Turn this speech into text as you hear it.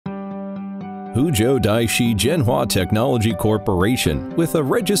Huzhou Daixi Zhenhua Technology Corporation, with a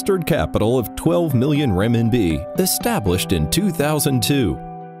registered capital of 12 million renminbi, established in 2002.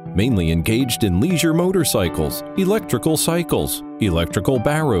 Mainly engaged in leisure motorcycles, electrical cycles, electrical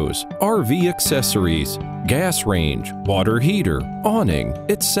barrows, RV accessories, gas range, water heater, awning,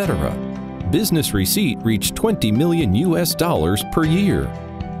 etc. Business receipt reached $20 million per year.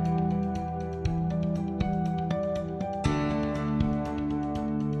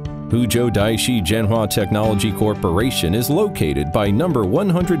 Huzhou Daixi Zhenhua Technology Corporation is located by number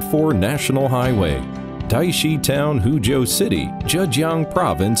 104 National Highway, Daixi Town, Huzhou City, Zhejiang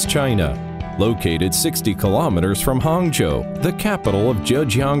Province, China. Located 60 kilometers from Hangzhou, the capital of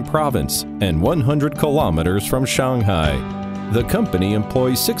Zhejiang Province, and 100 kilometers from Shanghai. The company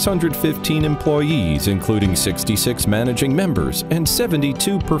employs 615 employees, including 66 managing members and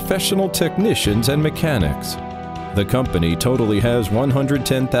 72 professional technicians and mechanics. The company totally has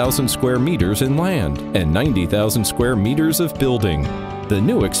 110,000 square meters in land and 90,000 square meters of building. The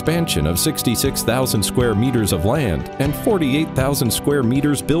new expansion of 66,000 square meters of land and 48,000 square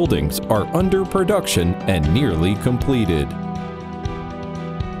meters buildings are under production and nearly completed.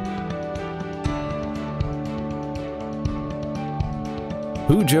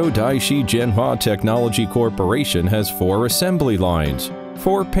 Huzhou Daixi Zhenhua Technology Corporation has 4 assembly lines,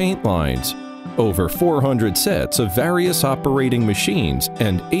 4 paint lines, over 400 sets of various operating machines,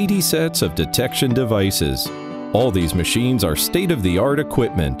 and 80 sets of detection devices. All these machines are state-of-the-art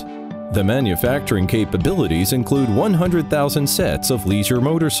equipment. The manufacturing capabilities include 100,000 sets of leisure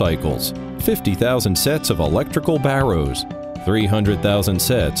motorcycles, 50,000 sets of electrical barrows, 300,000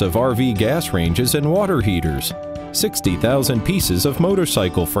 sets of RV gas ranges and water heaters, 60,000 pieces of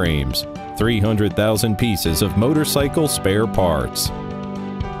motorcycle frames, 300,000 pieces of motorcycle spare parts.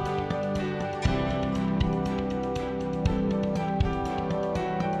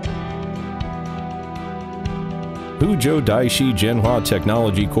 Huzhou Daixi Zhenhua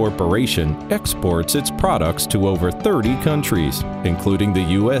Technology Corporation exports its products to over 30 countries, including the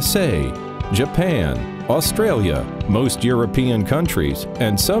USA, Japan, Australia, most European countries,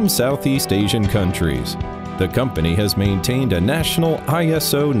 and some Southeast Asian countries. The company has maintained a national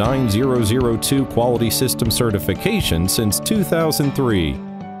ISO 9002 quality system certification since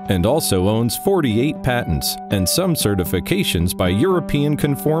 2003 and also owns 48 patents and some certifications by European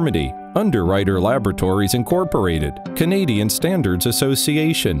Conformity, Underwriter Laboratories Incorporated, Canadian Standards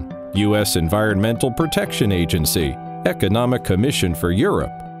Association, U.S. Environmental Protection Agency, Economic Commission for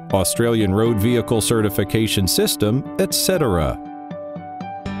Europe, Australian Road Vehicle Certification System, etc.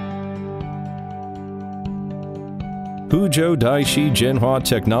 Huzhou Daixi Zhenhua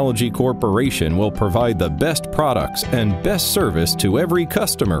Technology Corporation will provide the best products and best service to every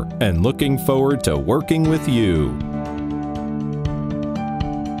customer, and looking forward to working with you.